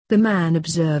The man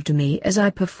observed me as I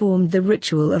performed the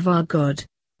ritual of our god.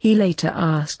 He later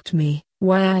asked me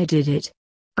why I did it.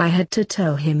 I had to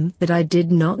tell him that I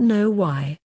did not know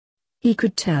why. He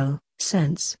could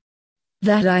sense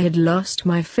that I had lost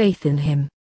my faith in him.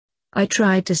 I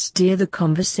tried to steer the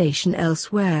conversation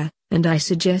elsewhere, and I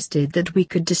suggested that we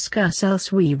could discuss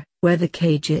elsewhere, where the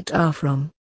Khajiit are from.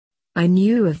 I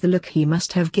knew of the look he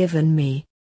must have given me.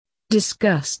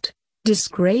 Disgust,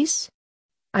 disgrace?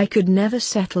 I could never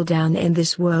settle down in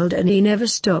this world, and he never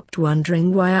stopped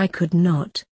wondering why I could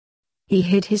not. He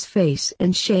hid his face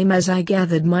in shame as I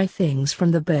gathered my things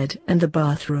from the bed and the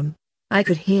bathroom. I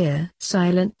could hear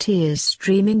silent tears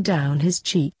streaming down his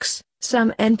cheeks,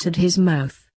 some entered his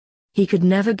mouth. He could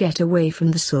never get away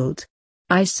from the salt.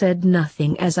 I said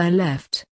nothing as I left,